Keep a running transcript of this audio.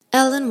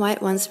Ellen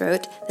White once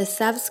wrote, "The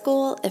Sabbath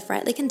School, if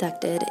rightly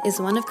conducted, is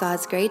one of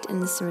God's great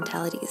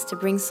instrumentalities to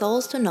bring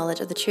souls to knowledge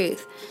of the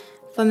truth."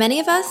 For many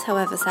of us,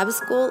 however, Sabbath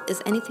School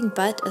is anything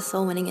but a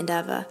soul-winning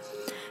endeavor.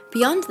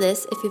 Beyond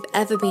this, if you've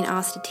ever been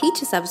asked to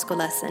teach a Sabbath School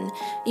lesson,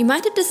 you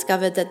might have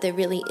discovered that there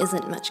really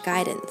isn't much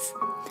guidance.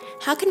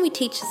 How can we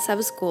teach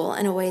Sabbath School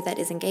in a way that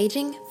is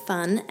engaging,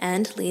 fun,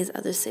 and leads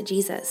others to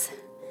Jesus?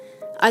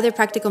 Are there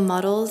practical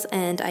models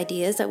and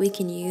ideas that we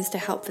can use to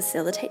help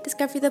facilitate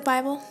discovery of the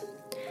Bible?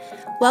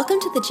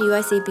 Welcome to the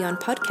GYC Beyond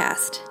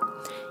Podcast.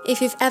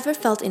 If you've ever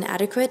felt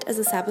inadequate as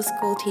a Sabbath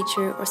School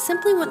teacher or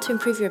simply want to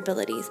improve your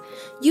abilities,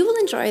 you will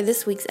enjoy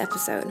this week's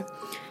episode.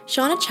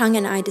 Shauna Chung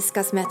and I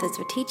discuss methods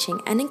for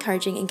teaching and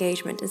encouraging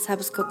engagement in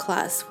Sabbath School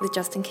class with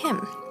Justin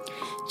Kim.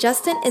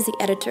 Justin is the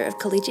editor of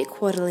Collegiate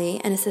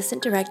Quarterly and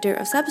assistant director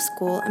of Sabbath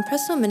School and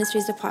Personal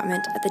Ministries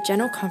Department at the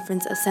General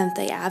Conference of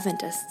Seventh-day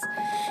Adventists.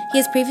 He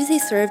has previously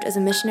served as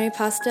a missionary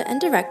pastor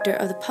and director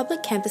of the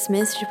Public Campus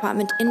Ministry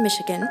Department in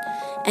Michigan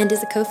and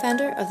is a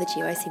co-founder of the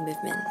GYC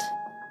movement.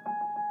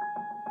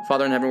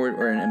 Father in heaven,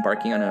 we're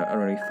embarking on a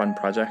really fun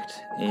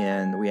project,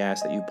 and we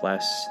ask that you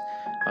bless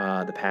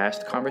the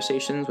past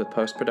conversations with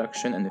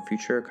post-production and the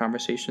future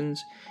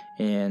conversations,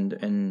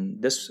 and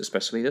this,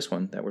 especially this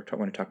one that we're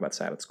going to talk about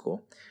Sabbath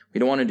School. We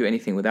don't want to do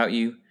anything without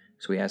you,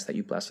 so we ask that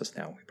you bless us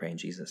now. We pray in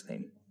Jesus'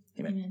 name.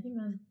 Amen.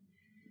 Amen.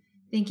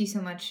 Thank you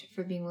so much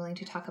for being willing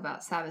to talk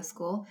about Sabbath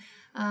School.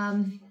 I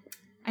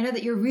know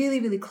that you're really,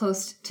 really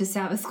close to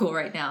Sabbath School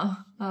right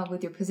now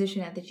with your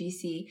position at the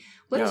GC.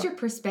 What is your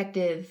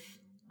perspective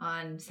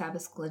on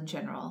Sabbath School in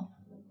general?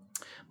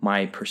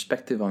 My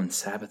perspective on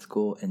Sabbath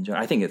School in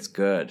general, I think it's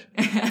good.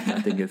 I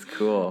think it's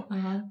cool.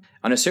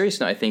 On a serious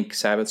note, I think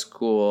Sabbath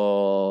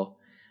School,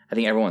 I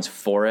think everyone's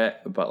for it,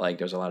 but like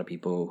there's a lot of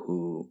people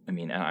who,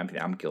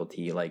 I'm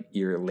guilty, like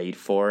you're late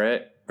for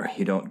it or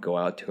you don't go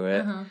out to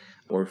it.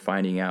 Or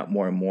finding out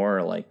more and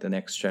more like the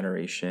next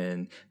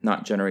generation,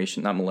 not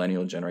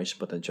millennial generation,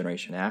 but the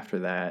generation after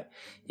that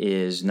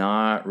is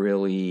not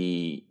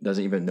really,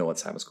 doesn't even know what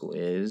Sabbath School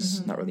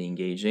is, not really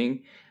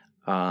engaging.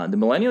 The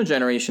millennial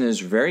generation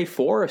is very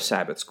for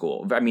Sabbath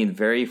School.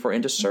 Very for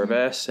into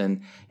service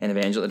and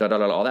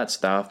evangelism, all that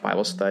stuff,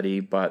 Bible study,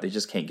 but they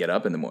just can't get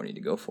up in the morning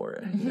to go for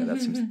it.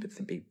 That seems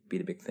to be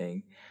the big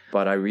thing.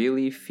 But I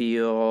really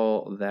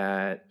feel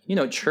that,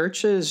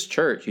 church is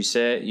church. You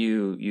sit,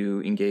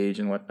 you engage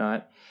and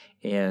whatnot.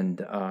 And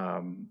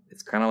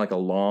it's kind of like a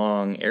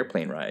long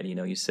airplane ride.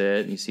 You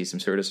sit, you see some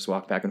stewardesses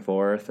walk back and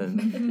forth.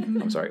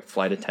 And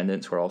flight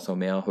attendants who are also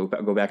male who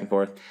go back and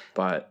forth.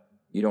 But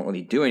you don't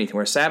really do anything.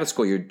 Whereas Sabbath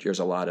School, there's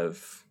a lot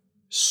of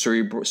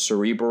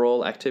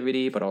cerebral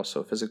activity, but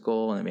also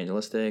physical and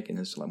evangelistic. And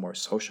it's a lot more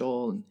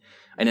social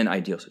and an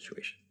ideal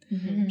situation.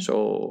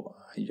 So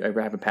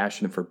I have a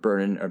passion for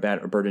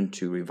burden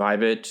to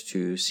revive it,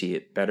 to see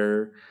it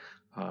better,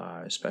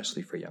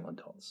 especially for young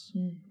adults.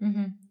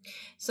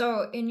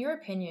 So in your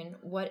opinion,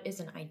 what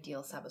is an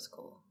ideal Sabbath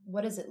School?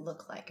 What does it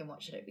look like and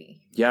what should it be?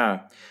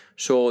 Yeah.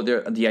 So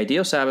the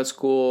ideal Sabbath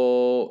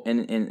School,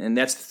 and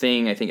that's the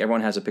thing, I think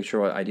everyone has a picture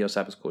of what ideal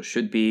Sabbath School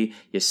should be.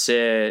 You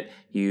sit,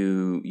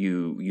 you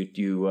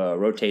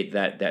rotate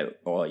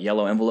that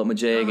yellow envelope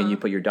majig and you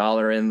put your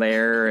dollar in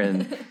there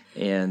and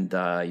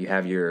you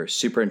have your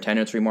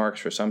superintendent's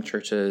remarks for some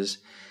churches.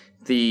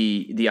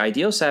 The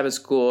ideal Sabbath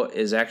School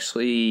is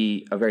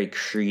actually a very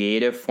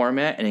creative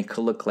format, and it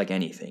could look like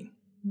anything.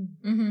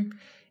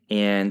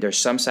 And there's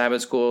some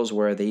Sabbath schools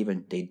where they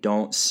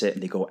don't sit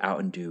and they go out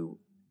and do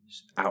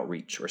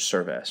outreach or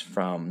service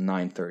from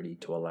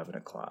 9:30 to 11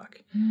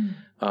 o'clock.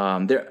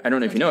 I don't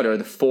know if you know, there are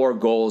the 4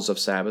 goals of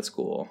Sabbath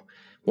School.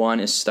 1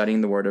 is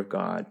studying the Word of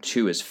God.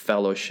 2 is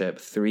fellowship.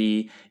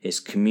 3 is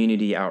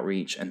community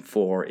outreach. And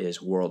 4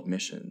 is world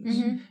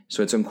missions.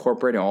 So it's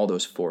incorporating all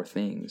those 4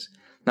 things.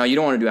 Now, you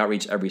don't want to do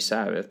outreach every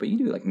Sabbath, but you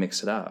do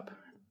mix it up.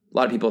 A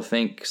lot of people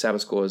think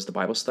Sabbath School is the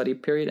Bible study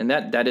period, and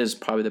that is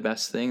probably the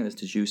best thing. That's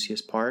the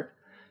juiciest part.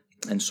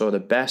 And so the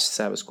best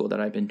Sabbath School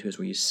that I've been to is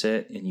where you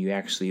sit and you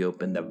actually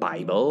open the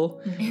Bible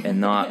and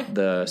not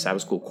the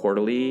Sabbath School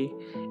Quarterly,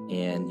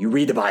 and you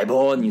read the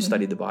Bible and you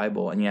study the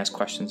Bible and you ask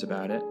questions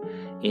about it.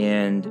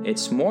 And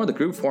it's more, the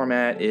group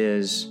format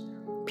is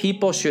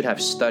people should have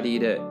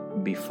studied it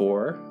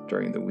before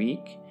during the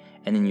week,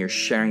 and then you're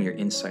sharing your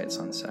insights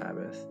on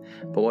Sabbath.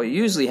 But what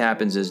usually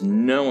happens is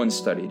no one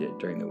studied it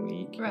during the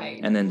week.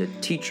 Right. And then the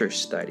teacher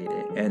studied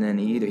it. And then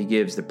either he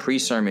gives the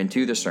pre-sermon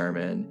to the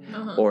sermon,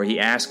 or he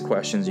asks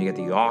questions, and you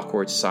get the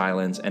awkward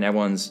silence, and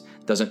everyone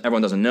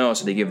doesn't know,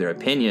 so they give their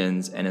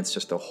opinions, and it's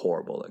just a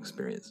horrible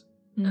experience.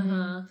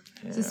 Yeah.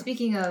 So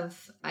speaking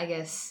of, I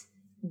guess,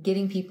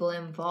 getting people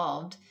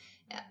involved,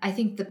 I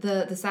think that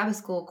the Sabbath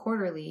School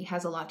Quarterly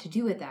has a lot to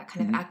do with that,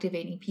 kind of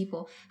activating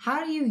people.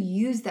 How do you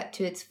use that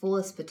to its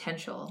fullest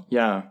potential?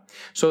 Yeah.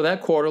 So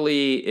that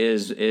Quarterly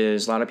is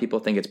a lot of people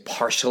think it's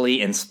partially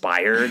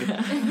inspired.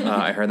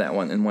 I heard that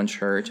one in one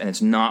church, and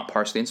it's not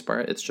partially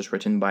inspired. It's just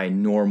written by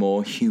normal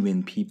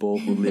human people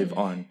who live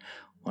on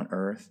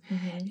earth.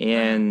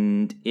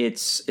 And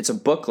it's a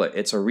booklet.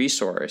 It's a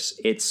resource.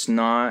 It's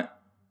not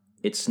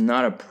it's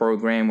not a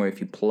program where if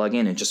you plug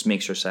in, it just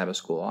makes your Sabbath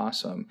school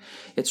awesome.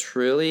 It's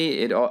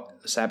really,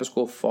 Sabbath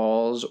school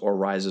falls or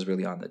rises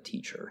really on the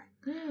teacher.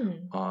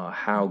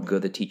 How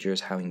good the teacher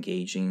is, how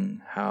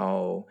engaging,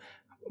 how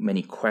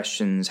many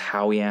questions,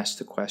 how he asks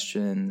the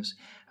questions,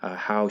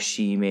 how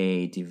she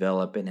may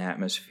develop an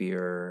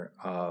atmosphere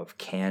of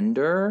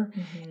candor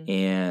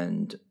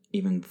and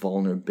even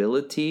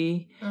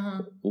vulnerability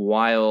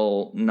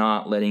while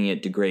not letting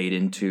it degrade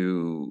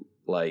into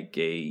like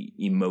a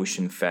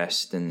emotion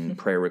fest and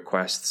prayer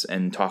requests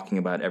and talking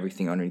about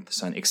everything underneath the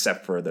sun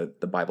except for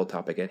the Bible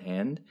topic at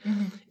hand.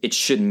 It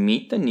should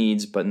meet the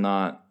needs but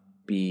not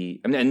be,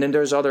 and then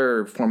there's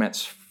other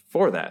formats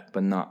for that,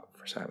 but not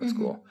for Sabbath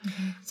school.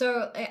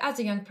 So as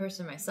a young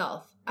person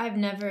myself, I've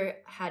never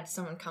had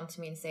someone come to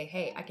me and say,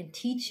 hey, I can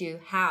teach you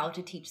how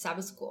to teach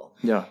Sabbath school.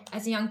 Yeah.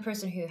 As a young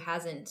person who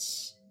hasn't,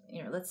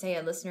 let's say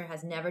a listener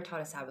has never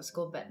taught a Sabbath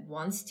school but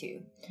wants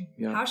to,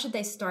 how should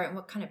they start and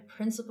what kind of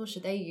principles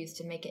should they use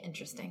to make it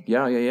interesting?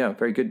 Yeah.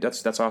 Very good.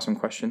 That's an awesome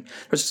question.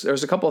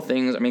 There's a couple of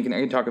things. I mean,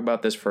 I can talk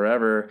about this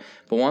forever,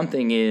 but one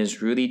thing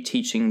is really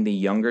teaching the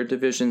younger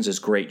divisions is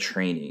great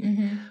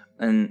training.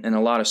 And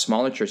a lot of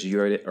smaller churches, you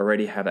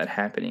already have that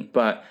happening.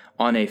 But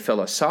on a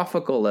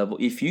philosophical level,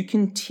 if you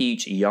can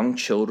teach young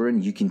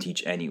children, you can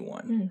teach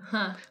anyone.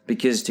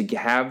 Because to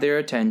have their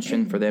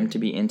attention, for them to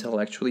be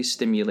intellectually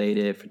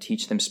stimulated, for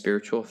teach them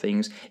spiritual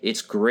things,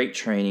 it's great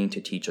training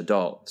to teach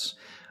adults.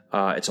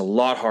 It's a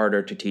lot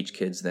harder to teach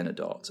kids than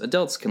adults.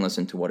 Adults can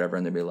listen to whatever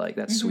and they'll be like,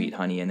 that's sweet,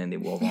 honey, and then they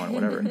move on or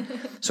whatever.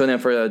 So then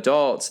for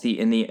adults,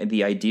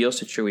 the ideal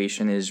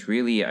situation is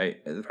really, I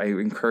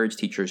encourage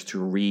teachers to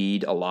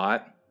read a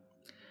lot.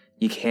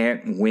 You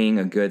can't wing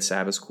a good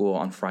Sabbath school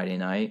on Friday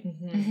night.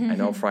 I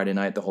know Friday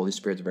night, the Holy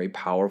Spirit's very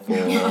powerful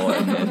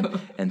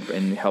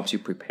and helps you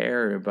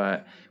prepare,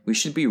 but we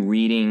should be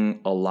reading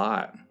a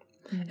lot.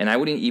 And I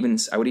would even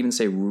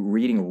say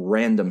reading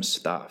random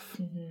stuff.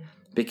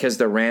 Because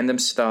the random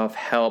stuff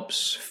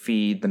helps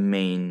feed the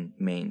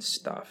main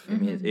stuff. I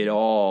mean, it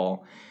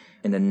all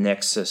in the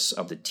nexus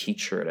of the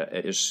teacher.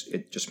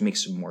 It just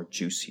makes it more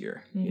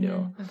juicier,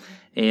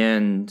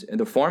 And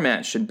the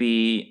format should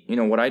be,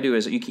 what I do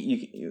is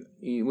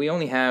we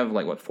only have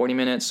 40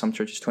 minutes. Some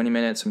churches 20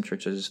 minutes. Some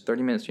churches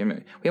 30 minutes. We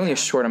only have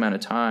a short amount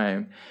of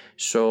time,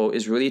 so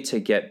is really to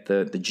get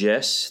the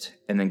gist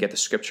and then get the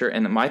scripture.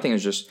 And my thing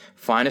is just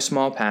find a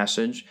small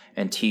passage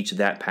and teach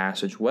that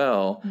passage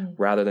well,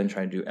 rather than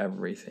trying to do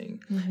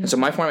everything. And so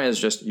my format is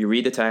just you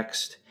read the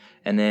text,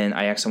 and then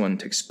I ask someone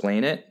to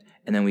explain it.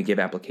 And then we give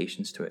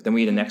applications to it. Then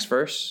we read the next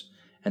verse,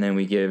 and then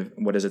we give,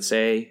 what does it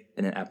say,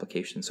 and an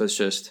application. So it's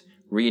just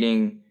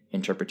reading,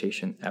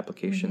 interpretation,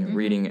 application,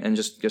 reading, and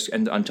just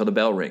until the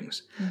bell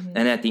rings.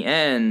 And at the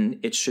end,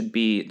 it should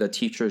be the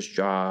teacher's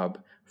job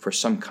for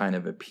some kind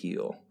of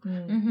appeal.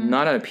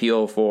 Not an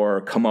appeal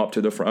for come up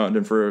to the front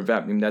and for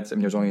that.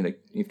 There's only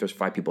if there's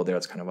 5 people there,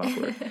 it's kind of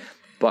awkward.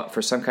 But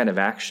for some kind of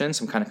action,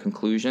 some kind of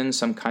conclusion,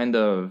 some kind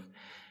of,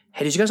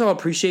 hey, did you guys all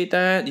appreciate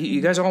that?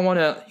 You guys all want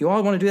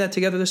to do that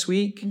together this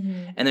week?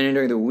 And then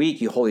during the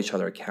week, you hold each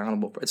other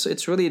accountable.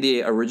 It's really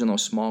the original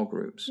small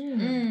groups.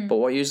 But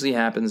what usually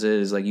happens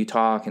is you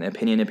talk and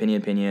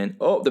opinion.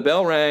 Oh, the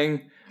bell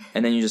rang.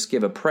 And then you just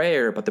give a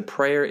prayer. But the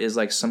prayer is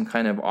some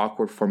kind of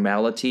awkward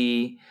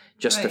formality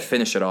just to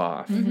finish it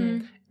off.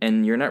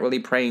 And you're not really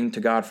praying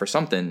to God for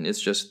something. It's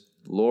just,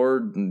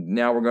 Lord,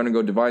 now we're going to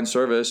go divine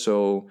service.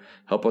 So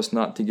help us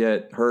not to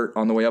get hurt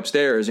on the way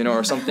upstairs,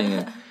 or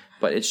something.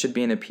 But it should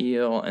be an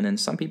appeal, and then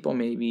some people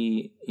they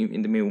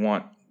may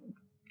want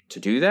to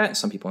do that,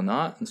 some people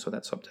not, and so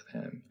that's up to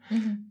them.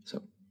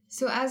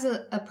 So as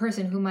a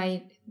person who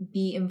might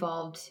be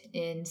involved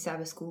in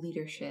Sabbath school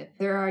leadership,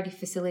 they're already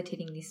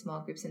facilitating these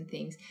small groups and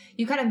things.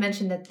 You kind of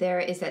mentioned that there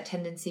is that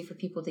tendency for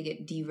people to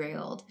get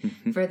derailed,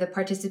 for the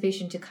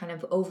participation to kind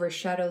of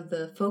overshadow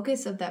the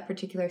focus of that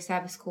particular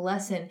Sabbath school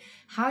lesson.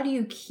 How do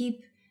you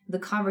keep the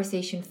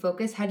conversation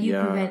focused? How do you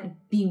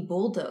prevent being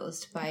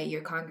bulldozed by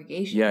your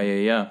congregation?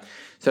 So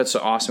that's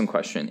an awesome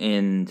question.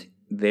 And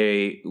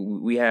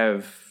we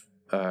have,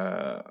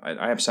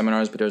 I have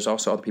seminars, but there's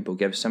also other people who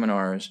give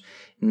seminars,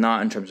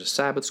 not in terms of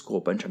Sabbath school,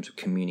 but in terms of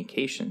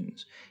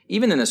communications.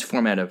 Even in this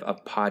format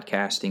of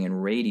podcasting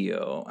and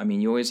radio, I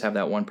mean, you always have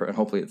that one person,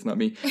 hopefully it's not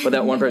me, but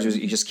that one person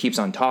who just keeps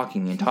on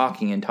talking,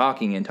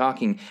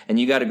 and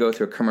you got to go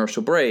through a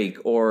commercial break,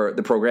 or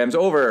the program's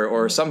over,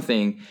 or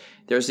something.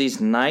 There's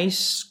these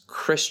nice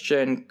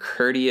Christian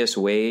courteous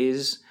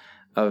ways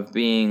of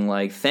being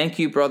thank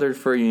you, brother,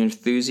 for your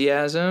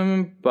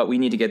enthusiasm, but we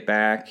need to get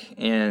back,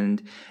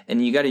 and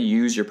you got to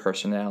use your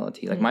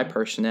personality. My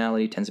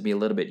personality tends to be a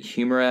little bit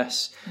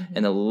humorous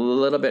and a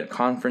little bit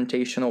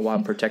confrontational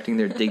while protecting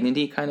their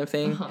dignity kind of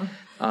thing.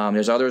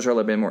 There's others who are a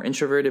little bit more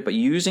introverted, but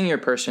using your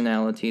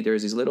personality,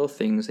 there's these little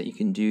things that you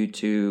can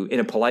do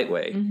in a polite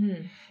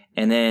way.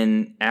 And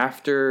then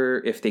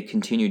after, if they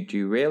continue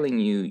derailing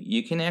you,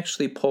 you can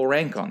actually pull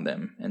rank on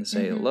them and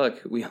say,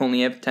 look, we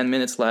only have 10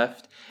 minutes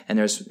left, and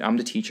I'm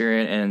the teacher,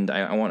 and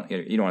I want,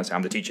 you don't want to say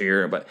I'm the teacher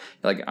here, but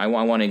like, I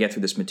want to get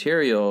through this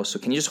material. So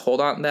can you just hold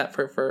on to that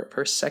for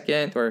a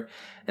second?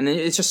 And then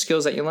it's just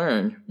skills that you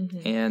learn.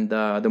 And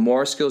the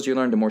more skills you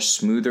learn, the more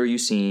smoother you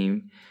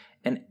seem.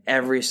 And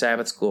every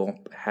Sabbath school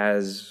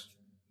has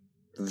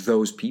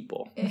those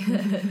people,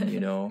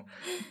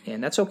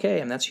 and that's okay.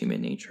 And that's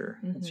human nature.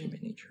 That's human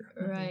nature.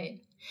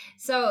 Right.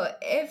 So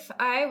if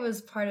I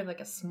was part of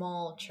like a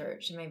small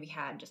church and maybe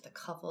had just a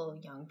couple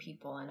of young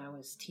people and I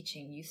was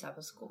teaching youth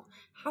Sabbath school,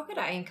 how could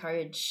I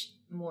encourage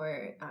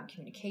more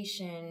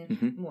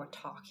communication, more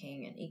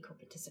talking, and equal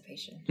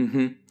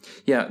participation?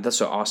 Yeah,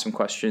 that's an awesome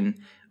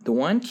question. The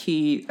one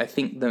key, I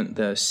think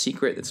the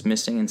secret that's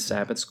missing in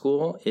Sabbath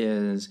school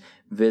is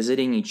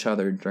visiting each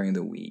other during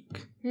the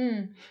week.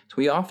 So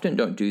we often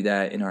don't do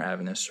that in our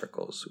Adventist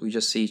circles. We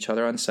just see each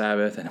other on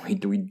Sabbath, and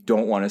we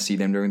don't want to see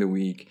them during the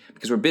week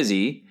because we're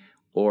busy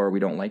or we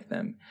don't like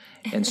them.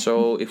 And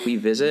so if we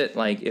visit,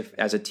 like if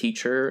as a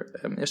teacher,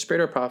 there's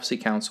Spirit of Prophecy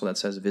Council that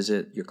says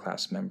visit your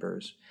class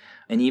members.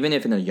 And even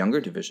if in the younger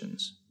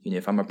divisions,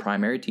 if I'm a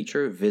primary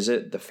teacher,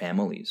 visit the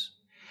families.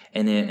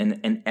 And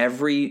and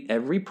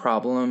every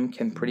problem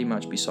can pretty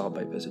much be solved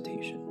by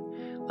visitation.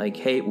 Like,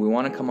 hey, we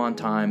want to come on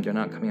time. They're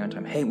not coming on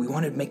time. Hey, we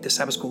want to make the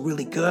Sabbath school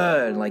really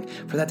good. Like,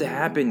 for that to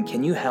happen,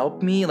 can you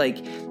help me? Like,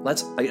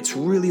 it's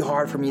really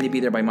hard for me to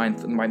be there by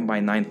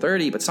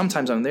 9:30, but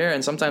sometimes I'm there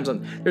and sometimes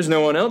there's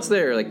no one else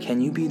there. Like,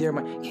 can you be there?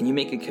 Can you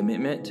make a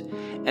commitment?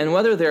 And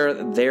whether they're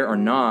there or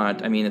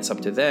not, I mean, it's up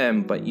to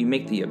them, but you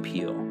make the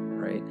appeal,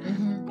 right?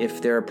 If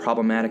they're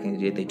problematic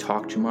and they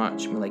talk too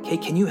much, we're like, hey,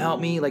 can you help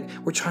me? Like,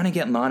 we're trying to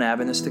get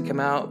non-Adventists to come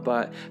out,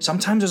 but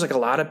sometimes there's like a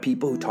lot of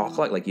people who talk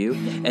like you.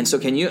 And so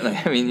can you,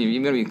 I mean,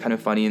 you're going to be kind of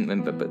funny,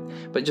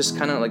 but just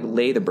kind of like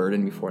lay the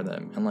burden before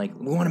them. And like,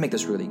 we want to make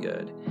this really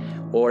good.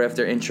 Or if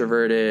they're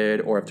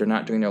introverted or if they're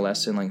not doing their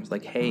lesson,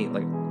 like, hey,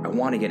 like, I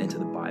want to get into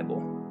the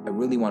Bible.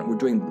 We're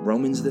doing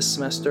Romans this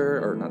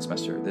semester, or not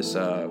semester, this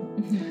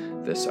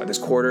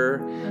quarter,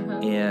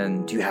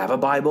 and do you have a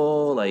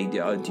Bible? Like,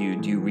 do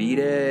you read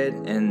it?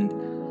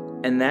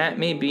 And that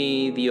may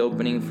be the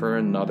opening for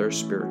another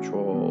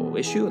spiritual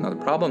issue, another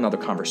problem, another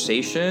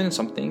conversation,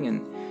 something.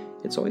 And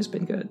it's always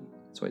been good.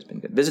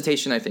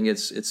 Visitation, I think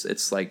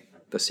it's like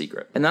the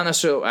secret, and not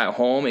necessarily at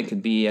home. It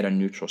could be at a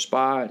neutral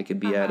spot. It could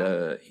be at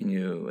a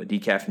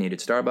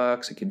decaffeinated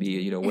Starbucks. It could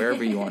be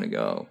wherever you want to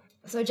go.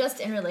 So just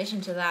in relation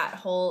to that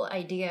whole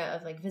idea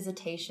of like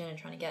visitation and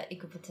trying to get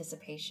equal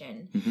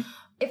participation,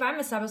 if I'm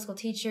a Sabbath school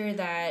teacher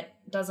that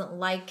doesn't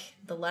like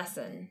the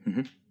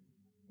lesson,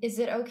 is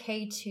it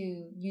okay to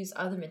use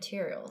other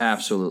materials?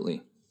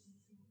 Absolutely.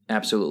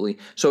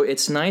 So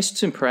it's nice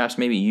to perhaps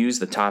maybe use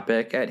the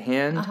topic at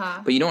hand,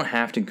 but you don't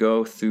have to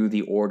go through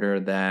the order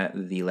that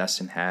the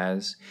lesson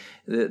has.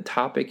 The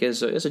topic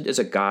is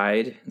a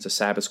guide. It's a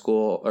Sabbath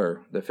school,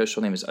 or the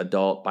official name is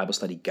Adult Bible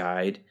Study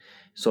Guide.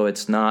 So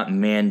it's not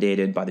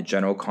mandated by the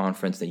general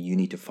conference that you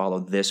need to follow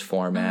this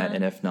format,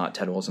 and if not,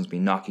 Ted Wilson's be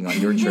knocking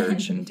on your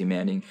church and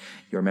demanding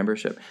your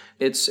membership.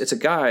 It's a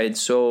guide,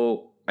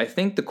 so I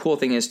think the cool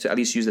thing is to at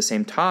least use the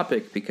same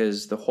topic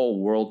because the whole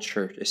world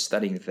church is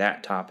studying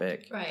that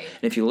topic. Right.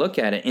 And if you look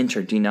at it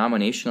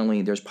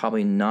interdenominationally, there's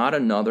probably not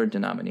another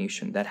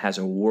denomination that has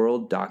a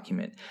world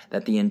document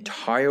that the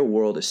entire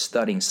world is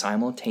studying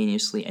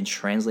simultaneously and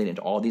translated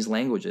into all these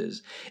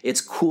languages.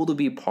 It's cool to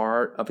be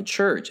part of a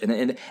church.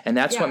 And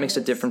that's what makes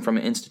it different from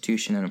an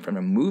institution and from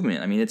a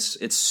movement. I mean,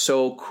 it's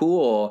so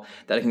cool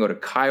that I can go to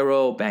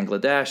Cairo,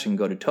 Bangladesh, and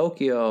go to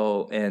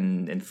Tokyo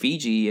and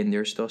Fiji, and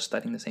they're still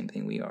studying the same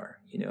thing we are.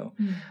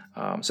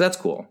 So that's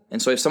cool.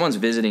 And so if someone's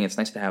visiting, it's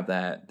nice to have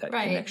that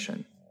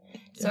connection.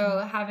 So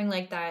having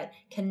like that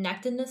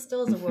connectedness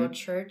still as a world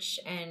church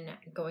and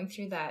going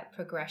through that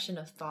progression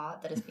of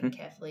thought that has been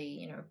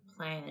carefully,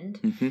 planned,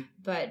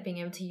 but being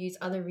able to use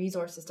other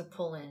resources to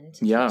pull in to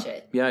teach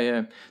it.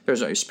 Yeah.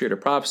 There's a Spirit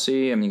of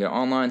Prophecy. I mean, you got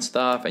online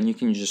stuff, and you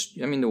can just,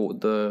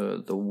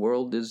 the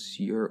world is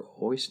your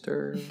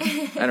oyster.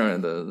 I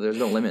don't know. There's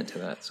no limit to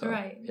that. So,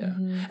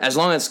 as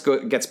long as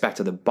it gets back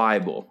to the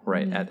Bible,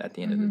 right, at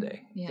the end of the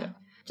day. Yeah.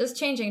 Just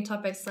changing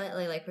topics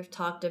slightly, like we've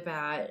talked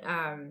about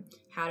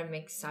how to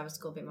make Sabbath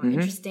school a bit more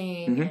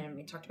interesting, and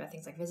we talked about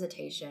things like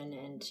visitation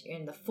and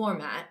in the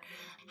format.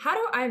 How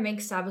do I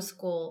make Sabbath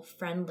school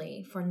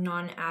friendly for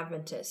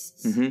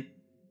non-Adventists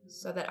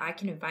so that I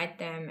can invite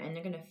them and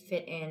they're going to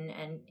fit in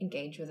and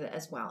engage with it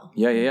as well?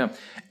 Yeah.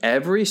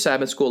 Every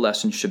Sabbath school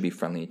lesson should be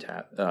friendly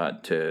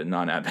to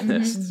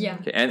non-Adventists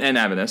and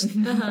Adventists.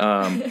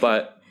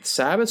 But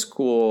Sabbath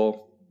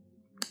school,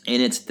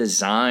 in its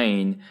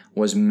design,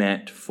 was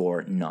meant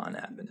for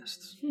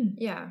non-Adventists.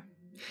 Yeah.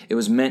 It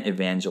was meant to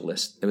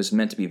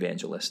be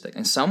evangelistic.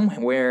 And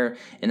somewhere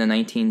in the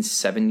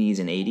 1970s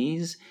and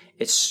 80s,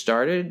 it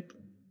started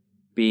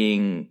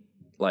being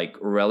like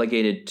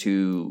relegated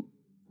to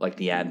like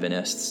the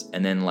Adventists,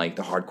 and then like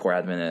the hardcore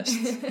Adventists,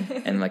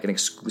 and like an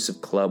exclusive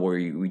club where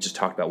we just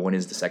talked about when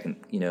is the second,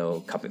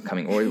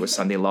 coming, or it was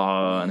Sunday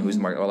law and who's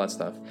the market, all that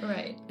stuff.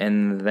 Right.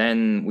 And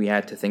then we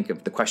had to think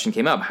of, the question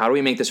came up, how do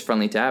we make this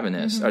friendly to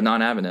Adventists or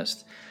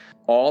non-Adventists?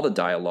 All the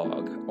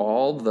dialogue,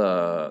 all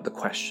the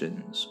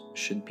questions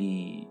should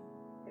be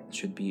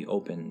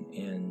open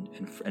and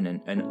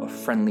a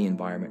friendly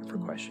environment for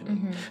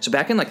questioning. So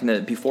back in like in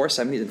the before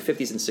 70s and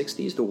 50s and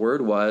 60s, the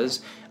word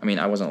was,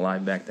 I wasn't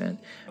alive back then,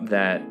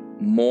 that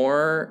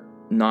more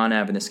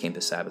non-Adventists came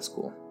to Sabbath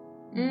school.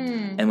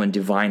 And when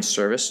divine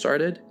service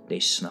started, they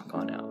snuck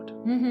on out.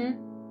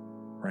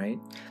 Right?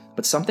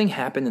 But something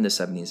happened in the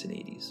 70s and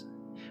 80s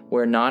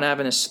where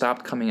non-Adventists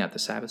stopped coming out to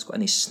Sabbath school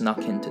and they snuck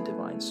into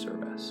divine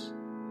service.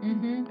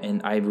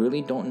 And I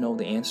really don't know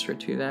the answer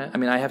to that.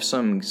 I have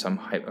some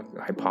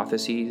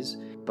hypotheses,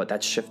 but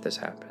that shift has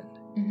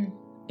happened.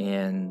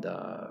 And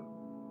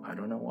I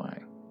don't know why.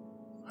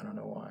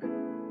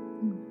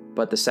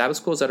 But the Sabbath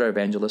schools that are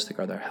evangelistic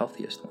are the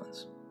healthiest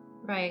ones.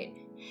 Right.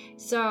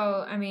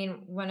 So,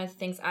 one of the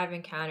things I've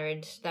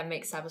encountered that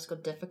makes Sabbath school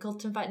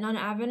difficult to invite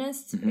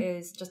non-Adventists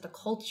is just the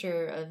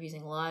culture of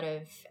using a lot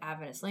of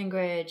Adventist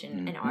language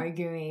and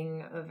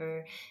arguing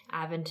over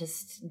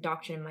Adventist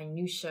doctrine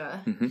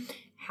minutiae.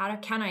 How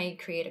can I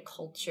create a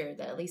culture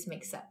that at least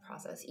makes that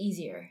process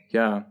easier?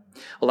 Yeah.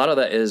 A lot of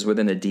that is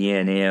within the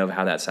DNA of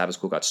how that Sabbath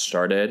school got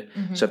started.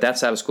 So if that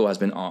Sabbath school has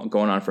been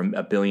going on for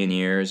 1 billion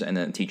years and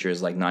then the teacher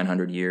is like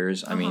 900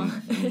 years,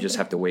 you just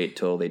have to wait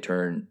till they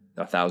turn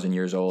 1,000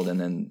 years old and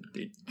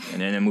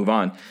then move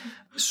on.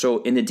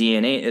 So in the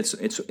DNA,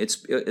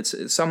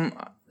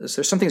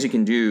 there's some things you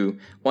can do.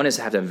 One is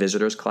to have a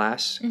visitors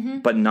class,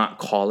 but not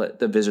call it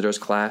the visitors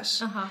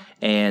class,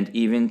 and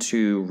even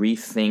to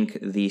rethink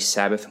the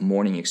Sabbath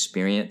morning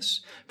experience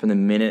from the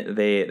minute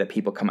that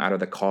people come out of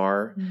the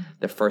car,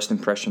 the first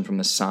impression from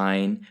the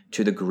sign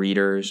to the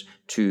greeters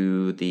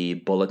to the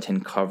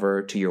bulletin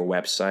cover to your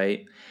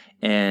website,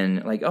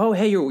 and like, oh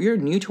hey, you're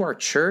new to our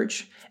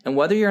church. And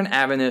whether you're an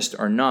Adventist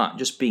or not,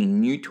 just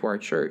being new to our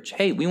church,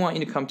 hey, we want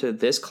you to come to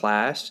this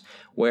class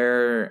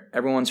where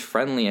everyone's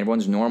friendly,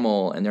 everyone's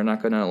normal, and they're not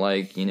going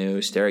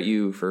to stare at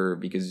you for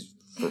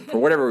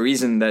whatever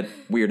reason that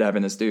weird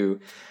Adventists do.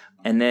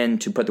 And then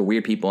to put the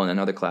weird people in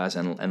another class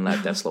and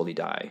let that slowly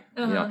die.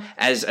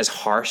 As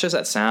harsh as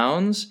that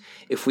sounds,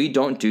 if we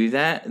don't do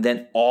that,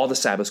 then all the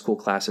Sabbath school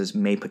classes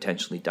may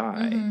potentially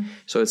die.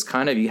 So it's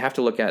you have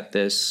to look at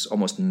this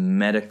almost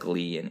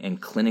medically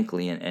and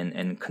clinically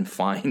and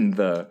confine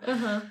the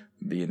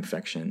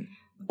infection.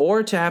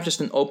 Or to have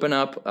just open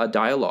up a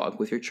dialogue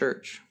with your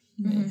church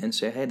and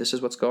say, hey, this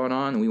is what's going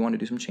on, and we want to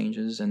do some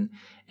changes. And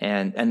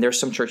there's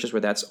some churches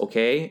where that's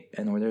okay,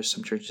 and where there's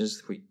some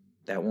churches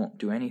that won't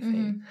do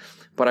anything.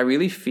 But I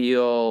really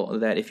feel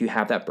that if you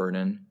have that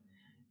burden,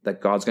 that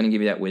God's going to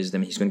give you that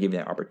wisdom, He's going to give you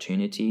that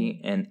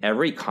opportunity, and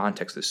every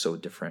context is so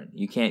different.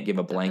 You can't give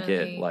a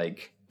blanket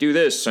like, do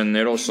this and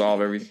it'll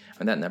solve everything.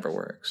 And that never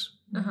works.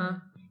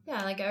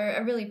 Yeah, I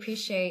really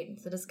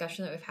appreciate the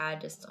discussion that we've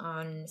had just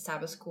on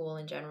Sabbath school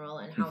in general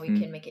and how we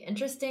can make it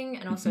interesting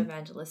and also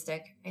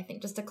evangelistic. I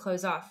think just to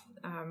close off,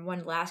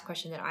 one last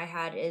question that I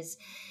had is,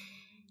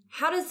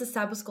 how does the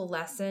Sabbath school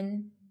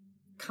lesson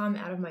come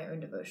out of my own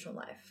devotional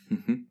life?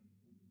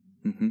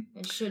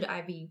 And should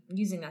I be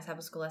using that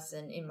Sabbath school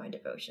lesson in my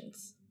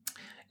devotions?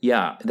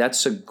 Yeah,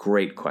 that's a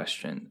great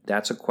question.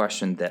 That's a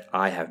question that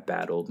I have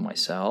battled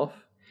myself.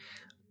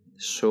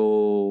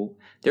 So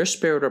there's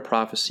Spirit of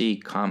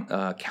Prophecy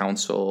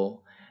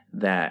counsel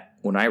that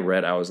when I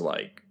read, I was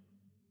like,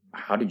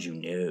 how did you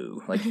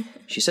know?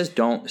 She says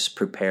don't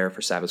prepare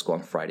for Sabbath school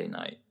on Friday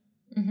night.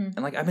 And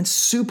I've been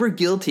super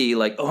guilty,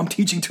 I'm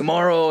teaching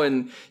tomorrow,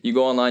 and you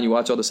go online, you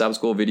watch all the Sabbath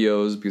school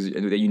videos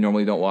that you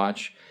normally don't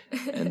watch,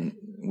 and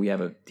we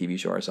have a TV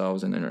show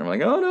ourselves, and then I'm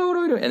like, oh no, what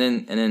do we do?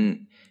 And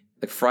then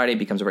Friday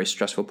becomes a very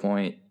stressful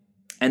point.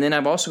 And then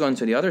I've also gone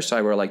to the other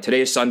side where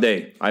today is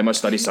Sunday, I must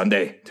study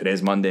Sunday, today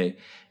is Monday.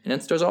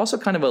 And there's also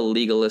kind of a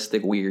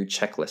legalistic, weird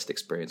checklist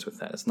experience with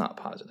that. It's not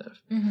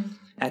positive.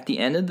 At the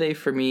end of the day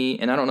for me,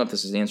 and I don't know if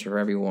this is the answer for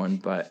everyone,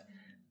 but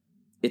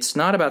it's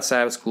not about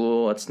Sabbath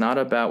school. It's not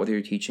about whether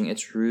you're teaching.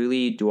 It's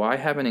really, do I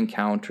have an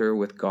encounter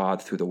with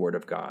God through the Word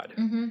of God?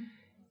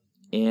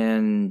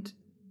 And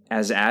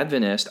as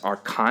Adventists, our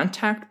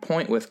contact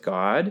point with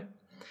God,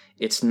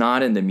 it's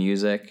not in the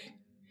music.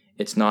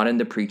 It's not in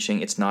the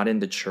preaching. It's not in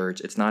the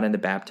church. It's not in the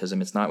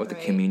baptism. It's not with the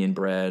communion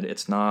bread.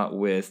 It's not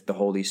with the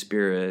Holy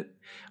Spirit.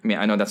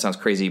 I know that sounds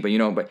crazy, but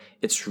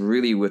it's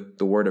really with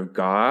the Word of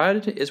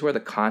God is where the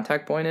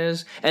contact point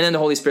is. And then the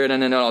Holy Spirit,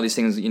 and then all these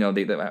things,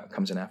 that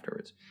comes in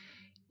afterwards.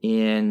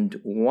 And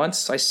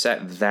once I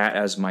set that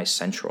as my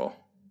central,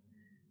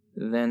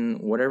 then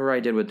whatever I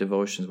did with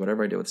devotions,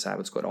 whatever I did with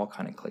Sabbath school, it all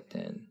kind of clicked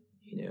in,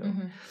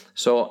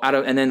 So out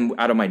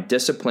of my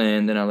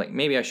discipline, then I'm like,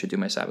 maybe I should do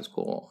my Sabbath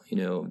school,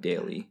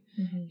 daily.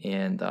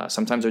 And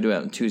sometimes I do it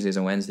on Tuesdays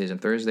and Wednesdays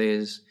and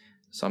Thursdays.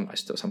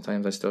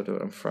 Sometimes I still do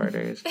it on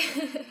Fridays.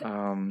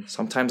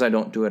 Sometimes I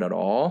don't do it at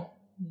all,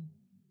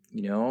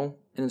 and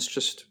it's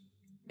just,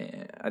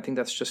 I think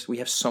that's just, we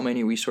have so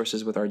many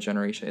resources with our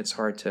generation. It's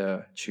hard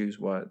to choose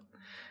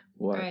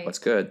what's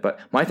good. But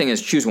my thing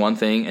is, choose one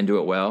thing and do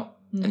it well,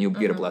 and you'll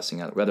get a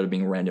blessing out of it, rather than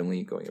being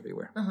randomly going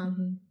everywhere.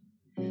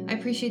 I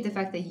appreciate the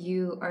fact that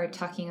you are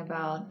talking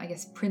about, I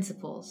guess,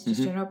 principles,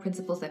 just general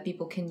principles that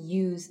people can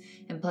use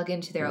and plug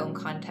into their own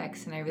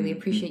context. And I really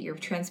appreciate your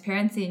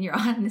transparency and your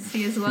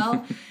honesty as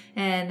well.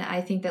 And I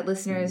think that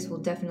listeners will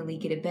definitely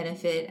get a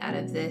benefit out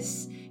of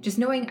this, just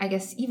knowing, I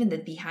guess, even the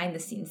behind the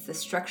scenes, the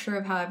structure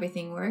of how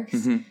everything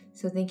works.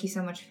 So thank you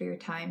so much for your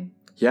time.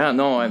 Yeah,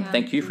 no,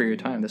 thank you for your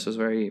time. This was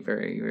very,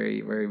 very,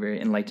 very, very, very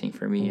enlightening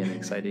for me and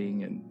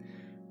exciting and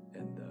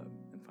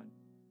fun.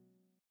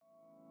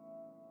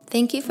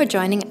 Thank you for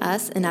joining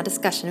us in our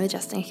discussion with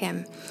Justin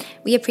Kim.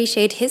 We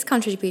appreciate his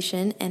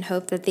contribution and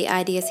hope that the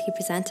ideas he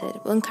presented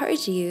will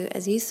encourage you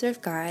as you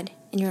serve God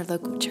in your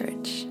local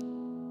church.